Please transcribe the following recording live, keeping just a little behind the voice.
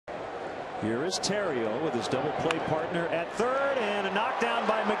Here is Theriot with his double play partner at third, and a knockdown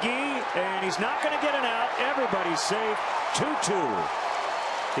by McGee, and he's not going to get an out. Everybody's safe. 2-2.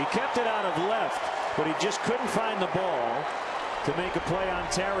 He kept it out of left, but he just couldn't find the ball to make a play on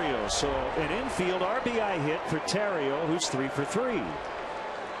Theriot. So an infield RBI hit for Theriot, who's 3 for 3.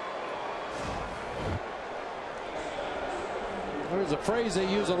 There's a phrase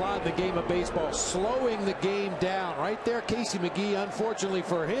they use a lot in the game of baseball: slowing the game down. Right there, Casey McGee, unfortunately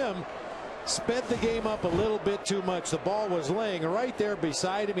for him, sped the game up a little bit too much. The ball was laying right there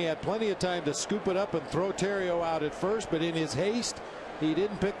beside him. He had plenty of time to scoop it up and throw Theriot out at first, but in his haste, he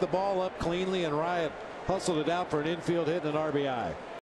didn't pick the ball up cleanly, and Riot hustled it out for an infield hit and an RBI.